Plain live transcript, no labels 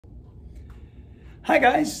Hi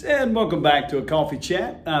guys, and welcome back to a coffee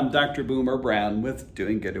chat. I'm Dr. Boomer Brown with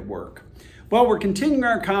Doing Good at Work. Well, we're continuing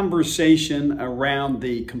our conversation around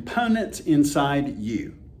the components inside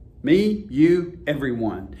you. Me, you,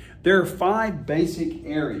 everyone. There are 5 basic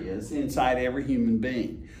areas inside every human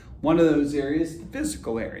being. One of those areas is the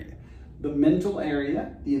physical area, the mental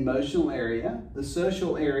area, the emotional area, the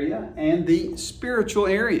social area, and the spiritual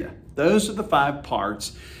area. Those are the 5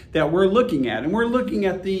 parts that we're looking at. And we're looking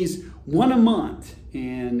at these one a month.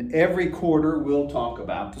 And every quarter we'll talk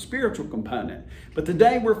about the spiritual component. But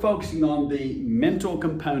today we're focusing on the mental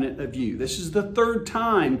component of you. This is the 3rd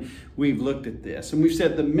time we've looked at this. And we've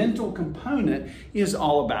said the mental component is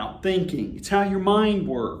all about thinking. It's how your mind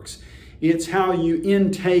works. It's how you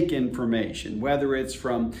intake information, whether it's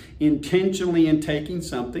from intentionally intaking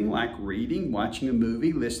something like reading, watching a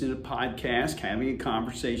movie, listening to a podcast, having a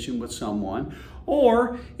conversation with someone,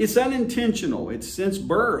 or it's unintentional. It's since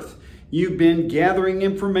birth. You've been gathering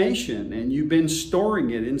information and you've been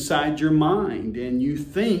storing it inside your mind and you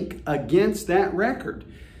think against that record.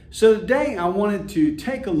 So today I wanted to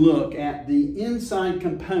take a look at the inside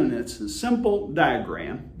components, a simple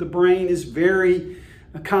diagram. The brain is very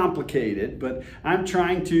complicated, but I'm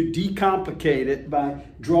trying to decomplicate it by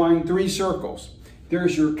drawing 3 circles.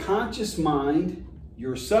 There's your conscious mind,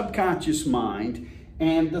 your subconscious mind,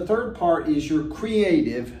 and the 3rd part is your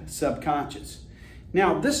creative subconscious.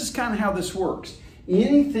 Now, this is kind of how this works.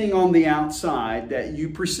 Anything on the outside that you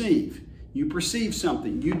perceive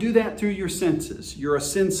something. You do that through your senses. You're a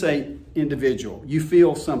sensate individual. You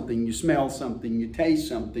feel something, you smell something, you taste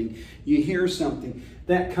something, you hear something.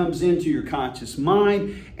 That comes into your conscious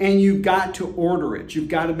mind, and you've got to order it. You've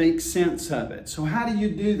got to make sense of it. So how do you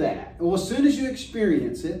do that? Well, as soon as you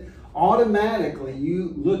experience it, automatically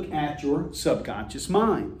you look at your subconscious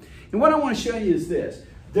mind. And what I want to show you is this.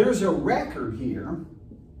 There's a record here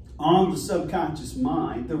on the subconscious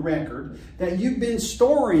mind, the record, that you've been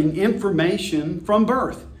storing information from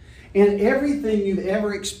birth. And everything you've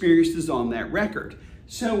ever experienced is on that record.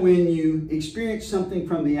 So when you experience something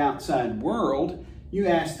from the outside world, you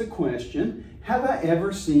ask the question, have I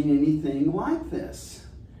ever seen anything like this?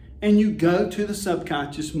 And you go to the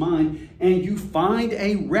subconscious mind and you find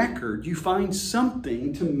a record. You find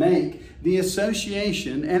something to make the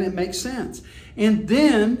association and it makes sense. And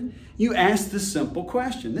then you ask the simple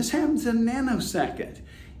question. This happens in a nanosecond.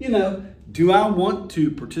 Do I want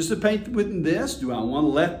to participate in this? Do I want to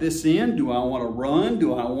let this in? Do I want to run?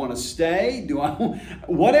 Do I want to stay?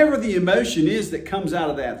 Whatever the emotion is that comes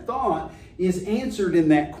out of that thought is answered in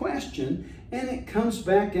that question. And it comes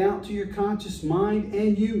back out to your conscious mind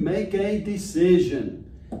and you make a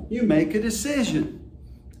decision. You make a decision.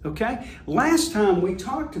 Okay? Last time we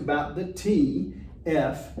talked about the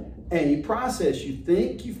TFA process. You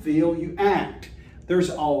think, you feel, you act. There's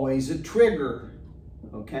always a trigger.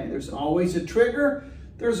 Okay? There's always a trigger.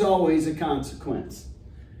 There's always a consequence.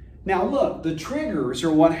 Now look, the triggers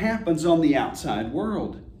are what happens on the outside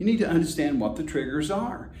world. You need to understand what the triggers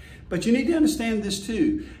are. But you need to understand this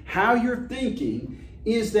too. How you're thinking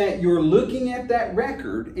is that you're looking at that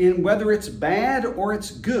record, and whether it's bad or it's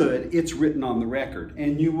good, it's written on the record.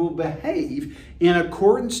 And you will behave in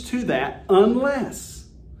accordance to that unless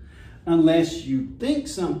you think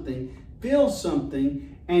something, feel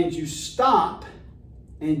something, and you stop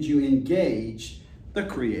and you engage the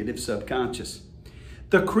creative subconscious.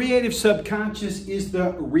 The creative subconscious is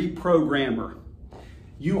the reprogrammer.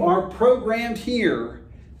 You are programmed here,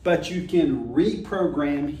 but you can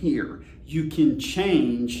reprogram here. You can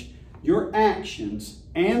change your actions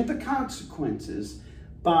and the consequences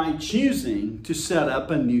by choosing to set up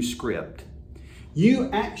a new script. You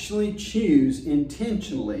actually choose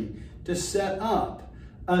intentionally to set up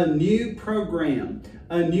a new program,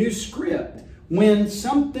 a new script. When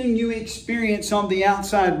something you experience on the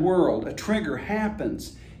outside world, a trigger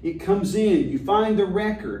happens, it comes in, you find the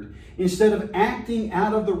record. Instead of acting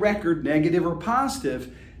out of the record, negative or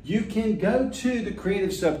positive, you can go to the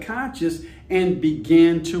creative subconscious and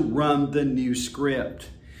begin to run the new script.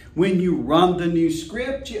 When you run the new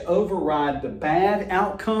script, you override the bad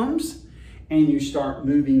outcomes and you start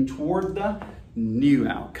moving toward the new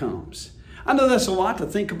outcomes. I know that's a lot to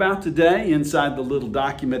think about today. Inside the little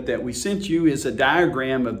document that we sent you is a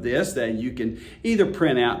diagram of this that you can either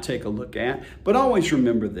print out, take a look at, but always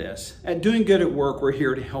remember this. At Doing Good at Work, we're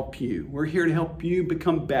here to help you. We're here to help you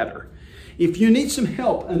become better. If you need some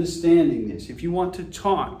help understanding this, if you want to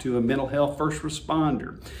talk to a mental health first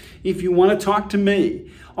responder, if you want to talk to me,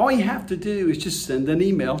 all you have to do is just send an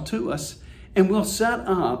email to us and we'll set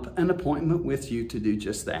up an appointment with you to do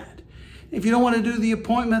just that. If you don't want to do the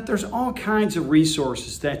appointment, there's all kinds of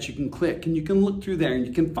resources that you can click, and you can look through there and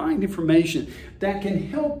you can find information that can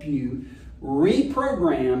help you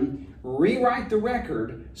reprogram, rewrite the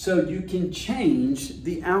record so you can change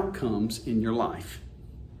the outcomes in your life.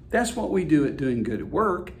 That's what we do at Doing Good at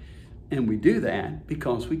Work, and we do that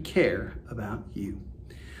because we care about you.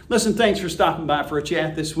 Listen, thanks for stopping by for a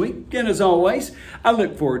chat this week. And as always, I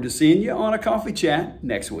look forward to seeing you on a coffee chat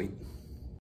next week.